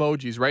don't use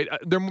emojis. Right?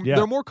 They're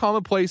more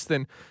commonplace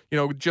than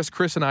just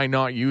Chris and I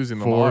not using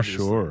them.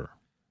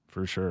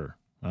 For sure.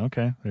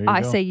 Okay, there you go.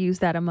 I say use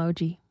that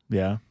emoji.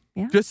 Yeah.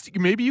 Yeah. Just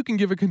maybe you can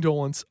give a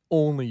condolence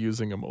only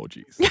using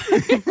emojis,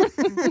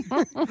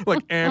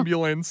 like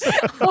ambulance,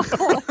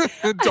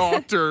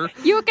 doctor.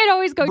 You can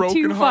always go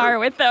too far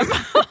heart. With them.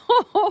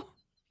 You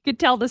could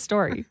tell the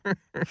story.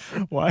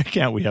 Why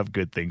can't we have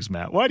good things,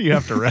 Matt? Why do you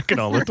have to wreck it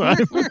all the time?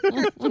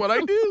 That's what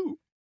I do.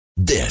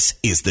 This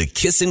is the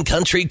Kissin'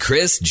 Country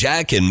Chris,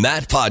 Jack, and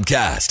Matt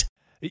podcast.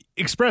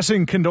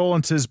 Expressing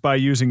condolences by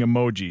using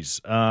emojis.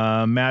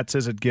 Matt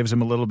says it gives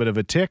him a little bit of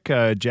a tick.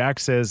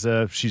 Jack says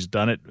she's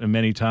done it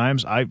many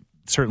times. I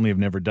certainly have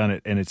never done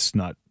it, and it's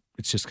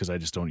just because I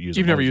just don't use.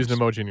 You've emojis. Never used an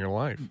emoji in your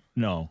life?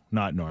 No,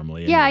 not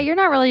normally. Yeah, anyway. You're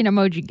not really an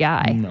emoji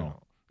guy.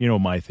 No, you know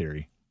my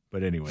theory.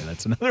 But anyway,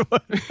 that's another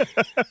one.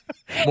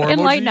 More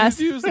Enlighten emojis us.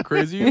 you use, the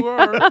crazier you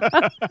are.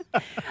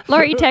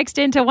 Lori texted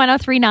into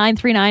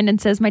 103939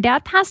 and says, my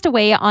dad passed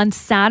away on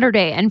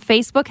Saturday and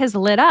Facebook has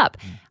lit up.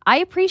 I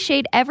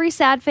appreciate every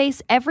sad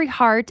face, every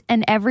heart,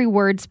 and every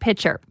word's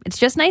picture. It's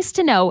just nice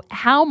to know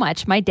how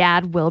much my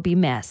dad will be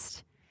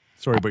missed.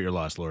 Sorry about your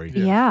loss, Lori.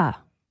 Yeah.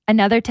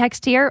 Another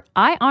text here.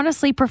 I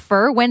honestly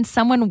prefer when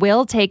someone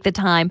will take the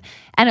time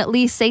and at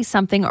least say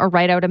something or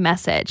write out a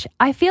message.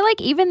 I feel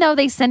like even though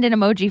they send an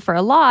emoji for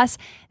a loss,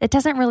 it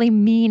doesn't really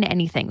mean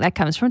anything. That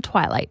comes from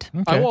Twilight.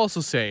 Okay. I will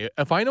also say,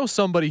 if I know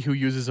somebody who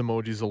uses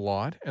emojis a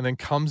lot and then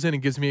comes in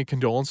and gives me a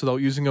condolence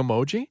without using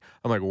emoji,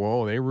 I'm like,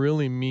 whoa, they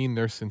really mean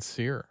they're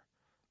sincere,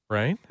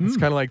 right? It's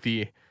kind of like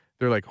they're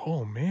like,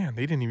 oh man,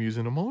 they didn't even use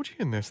an emoji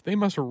in this. They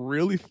must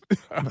really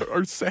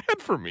are sad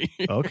for me.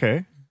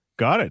 Okay.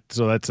 Got it.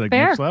 So that's like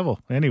Fair. Next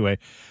level. Anyway,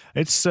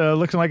 it's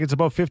looking like it's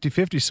about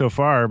 50-50 so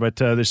far, but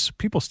there's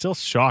people still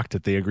shocked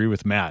that they agree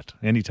with Matt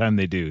anytime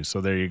they do. So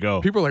there you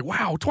go. People are like,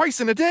 wow,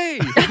 twice in a day.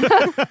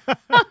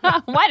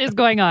 What is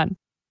going on?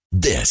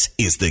 This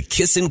is the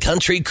Kissin'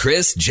 Country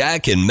Chris,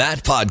 Jack, and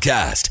Matt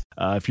podcast.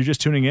 If you're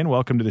just tuning in,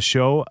 welcome to the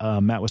show.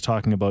 Matt was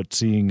talking about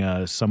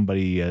seeing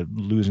somebody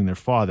losing their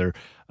father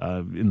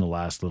in the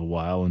last little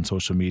while on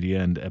social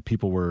media, and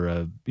people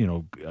were,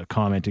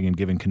 commenting and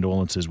giving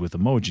condolences with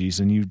emojis,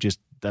 and you just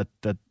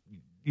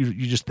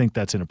you just think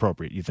that's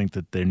inappropriate. You think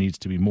that there needs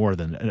to be more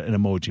than an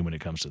emoji when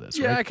it comes to this.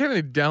 Yeah, right? it kind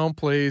of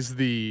downplays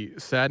the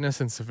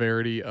sadness and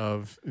severity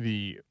of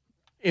the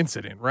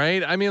incident,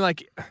 right? I mean,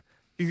 like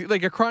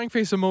a crying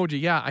face emoji,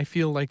 yeah, I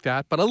feel like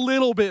that, but a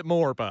little bit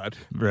more, bud.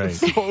 Right.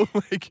 So,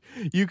 like,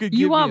 you could give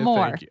You want me a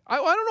more. thank you. I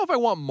don't know if I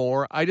want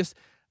more. I just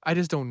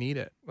don't need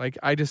it. Like,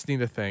 I just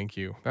need a thank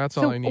you. That's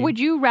all I need. Would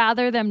you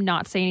rather them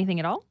not say anything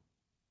at all?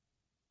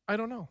 I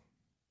don't know.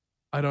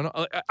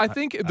 I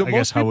think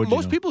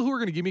most people who are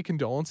going to give me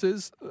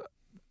condolences,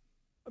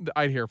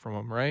 I'd hear from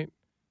them, right?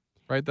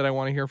 Right, that I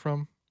want to hear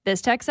from.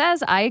 This text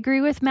says, I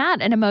agree with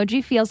Matt. An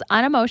emoji feels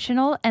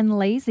unemotional and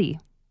lazy.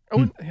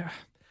 Oh, yeah.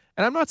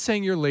 And I'm not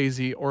saying you're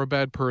lazy or a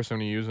bad person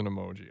when you use an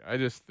emoji. I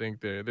just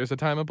think that there's a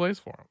time and place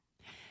for them.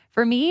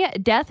 For me,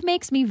 death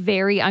makes me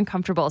very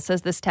uncomfortable,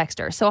 says this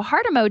texter. So a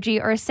heart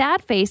emoji or a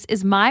sad face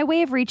is my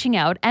way of reaching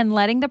out and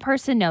letting the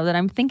person know that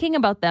I'm thinking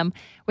about them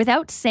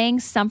without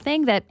saying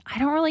something that I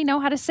don't really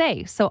know how to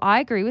say. So I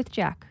agree with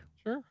Jack.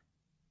 Sure.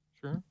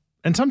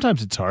 And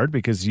sometimes it's hard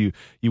because you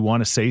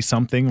want to say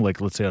something,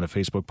 like let's say on a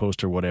Facebook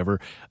post or whatever,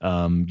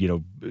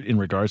 in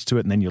regards to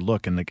it, and then you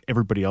look and like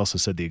everybody else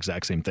has said the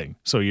exact same thing.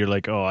 So you're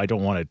like, oh, I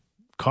don't want to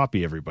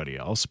copy everybody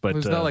else.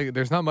 But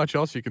there's not much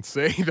else you can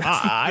say.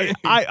 That's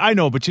I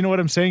know, but you know what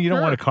I'm saying? You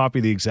don't want to copy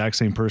the exact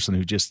same person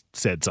who just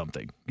said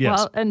something. Yes.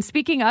 Well, and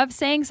speaking of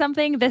saying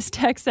something, this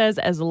text says,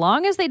 as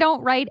long as they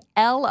don't write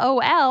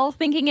LOL,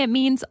 thinking it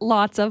means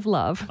lots of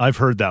love. I've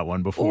heard that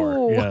one before.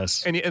 Ooh.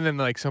 Yes. And then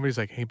like somebody's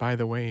like, hey, by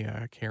the way,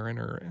 Karen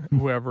or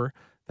whoever,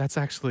 that's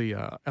actually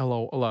laugh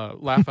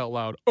out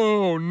loud.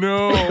 Oh,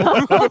 no.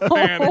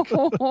 Panic.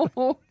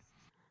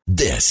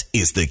 This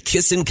is the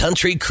Kissin'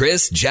 Country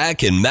Chris,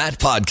 Jack, and Matt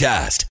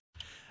podcast.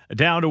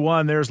 Down to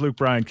one. There's Luke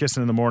Bryan,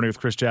 Kissin' in the Morning with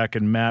Chris, Jack,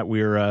 and Matt.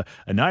 We're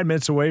 9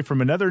 minutes away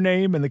from another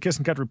name in the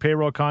Kissin' Country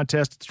Payroll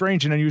Contest.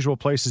 Strange and unusual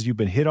places you've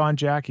been hit on,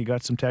 Jack. You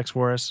got some text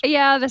for us?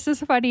 Yeah, this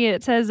is funny.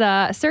 It says,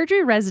 a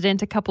surgery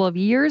resident a couple of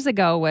years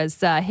ago was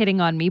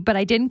hitting on me, but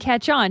I didn't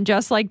catch on,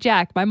 just like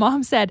Jack. My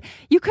mom said,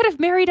 you could have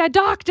married a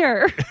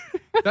doctor.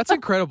 That's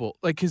incredible.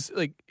 Like, because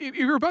if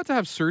you're about to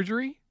have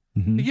surgery,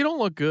 you don't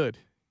look good.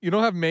 You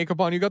don't have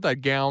makeup on. You got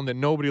that gown that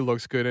nobody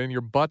looks good in.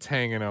 Your butt's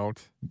hanging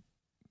out.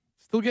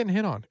 Still getting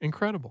hit on.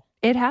 Incredible.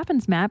 It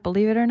happens, Matt,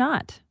 believe it or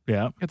not.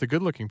 Yeah. Got the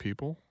good-looking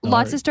people.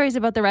 Lots of stories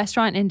about the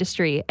restaurant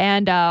industry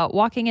and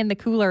walking in the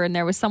cooler and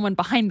there was someone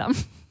behind them.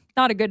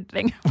 Not a good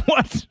thing.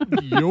 What?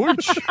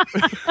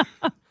 Yoich.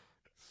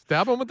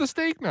 Stab them with the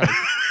steak knife.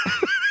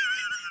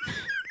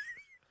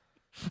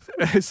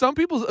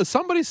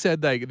 Somebody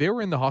said that they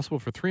were in the hospital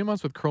for 3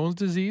 months with Crohn's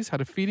disease,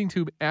 had a feeding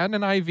tube and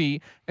an IV,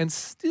 and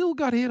still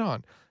got hit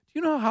on. Do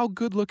you know how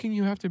good looking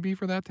you have to be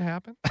for that to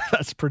happen?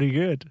 That's pretty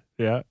good.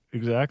 Yeah,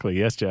 exactly.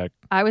 Yes, Jack.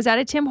 I was at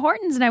a Tim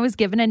Hortons and I was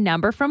given a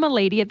number from a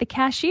lady at the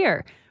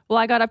cashier. Well,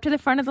 I got up to the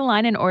front of the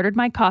line and ordered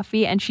my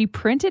coffee, and she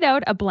printed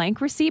out a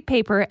blank receipt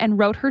paper and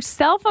wrote her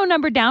cell phone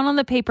number down on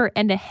the paper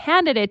and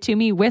handed it to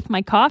me with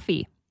my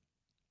coffee.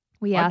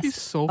 I'd be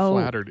so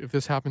flattered if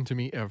this happened to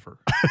me ever.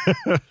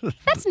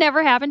 That's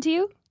never happened to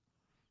you?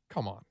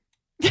 Come on.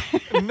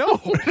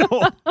 No.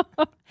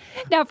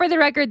 Now, for the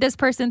record, this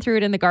person threw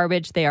it in the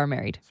garbage. They are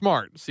married.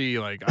 Smart. See,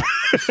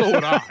 so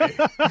would I.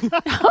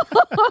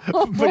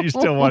 But you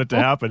still want it to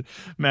happen.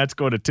 Matt's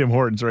going to Tim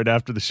Hortons right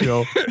after the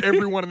show.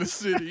 Everyone in the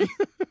city.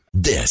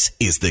 This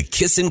is the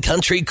Kissin'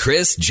 Country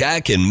Chris,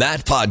 Jack, and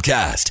Matt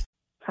podcast.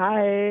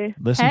 Hi.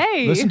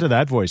 Listen to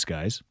that voice,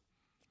 guys.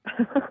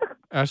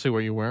 Ashley, what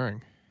are you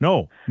wearing?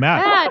 No,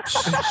 Matt.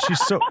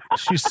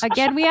 She's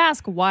Again, we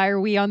ask, why are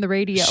we on the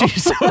radio?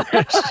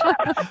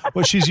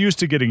 She's used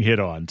to getting hit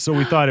on, so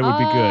we thought it would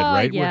be good,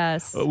 right?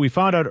 Yes. We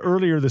found out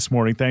earlier this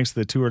morning, thanks to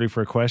the Too Early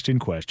for a Question,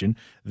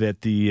 that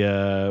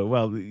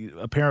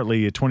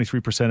apparently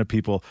 23% of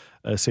people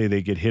say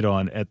they get hit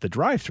on at the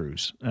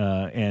drive-thrus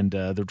and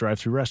the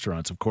drive-thru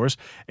restaurants, of course.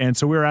 And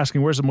so we were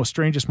asking, where's the most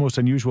strangest, most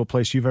unusual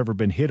place you've ever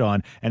been hit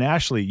on? And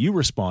Ashley, you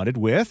responded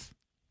with...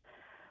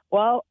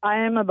 Well, I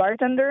am a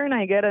bartender and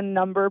I get a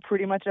number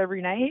pretty much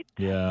every night.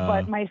 Yeah.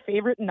 But my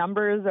favorite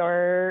numbers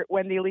are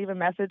when they leave a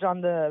message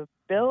on the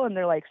bill and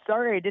they're like,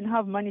 sorry, I didn't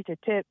have money to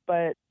tip,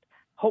 but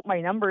hope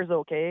my number's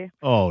okay.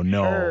 Oh,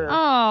 no. Sure.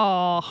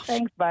 Oh.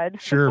 Thanks, bud.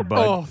 Sure,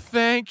 bud. Oh,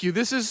 thank you.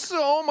 This is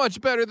so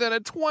much better than a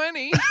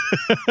 20.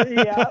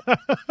 Yeah.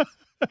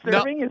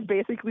 Serving is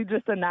basically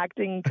just an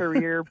acting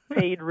career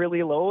paid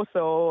really low.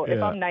 So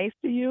if I'm nice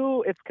to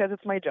you, it's because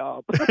it's my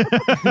job.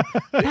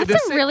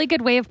 That's a really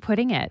good way of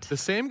putting it. The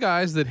same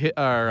guys that hit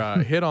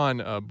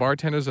on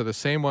bartenders are the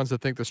same ones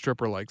that think the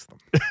stripper likes them.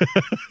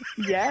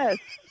 Yes.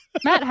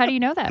 Matt, how do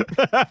you know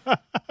that?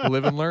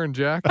 Live and learn,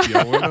 Jack. You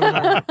live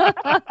and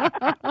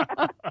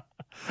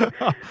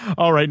learn.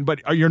 All right, but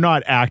you're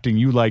not acting.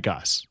 You like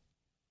us.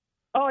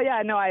 Oh,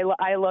 yeah. No,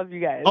 I love you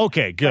guys.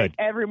 Okay, good.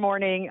 Every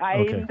morning.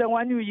 I'm the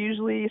one who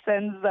usually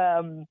sends,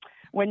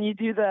 when you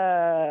do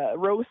the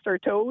roast or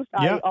toast,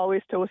 I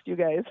always toast you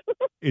guys.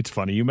 It's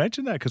funny you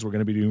mentioned that because we're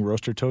going to be doing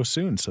roast or toast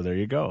soon. So there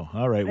you go.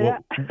 All right.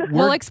 Well,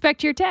 we'll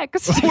expect your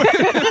text. I'll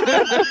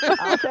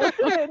text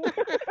in.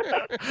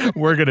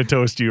 We're going to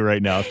toast you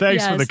right now.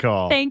 Thanks for the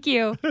call. Thank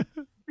you. See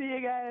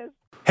you guys.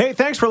 Hey,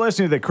 thanks for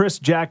listening to the Chris,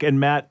 Jack, and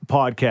Matt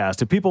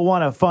podcast. If people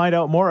want to find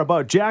out more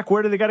about Jack,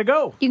 where do they got to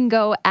go? You can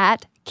go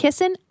at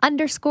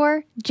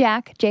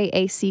Kissin_Jack,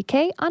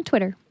 Jack, on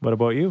Twitter. What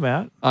about you,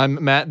 Matt?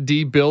 I'm Matt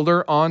D.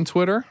 Builder on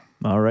Twitter.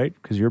 All right,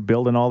 because you're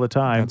building all the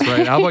time. That's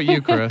right. How about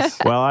you, Chris?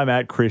 Well, I'm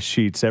at Chris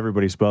Sheets.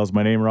 Everybody spells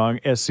my name wrong,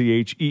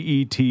 Scheetz.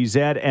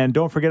 And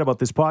don't forget about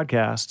this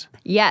podcast.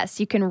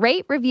 Yes, you can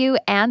rate, review,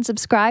 and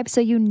subscribe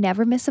so you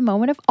never miss a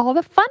moment of all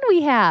the fun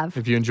we have.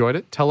 If you enjoyed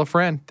it, tell a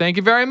friend. Thank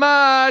you very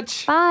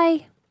much.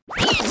 Bye.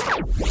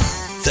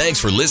 Thanks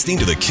for listening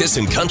to the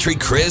Kissin' Country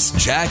Chris,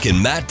 Jack,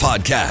 and Matt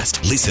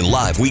podcast. Listen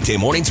live weekday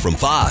mornings from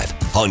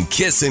 5 on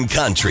Kissin'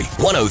 Country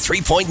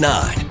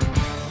 103.9.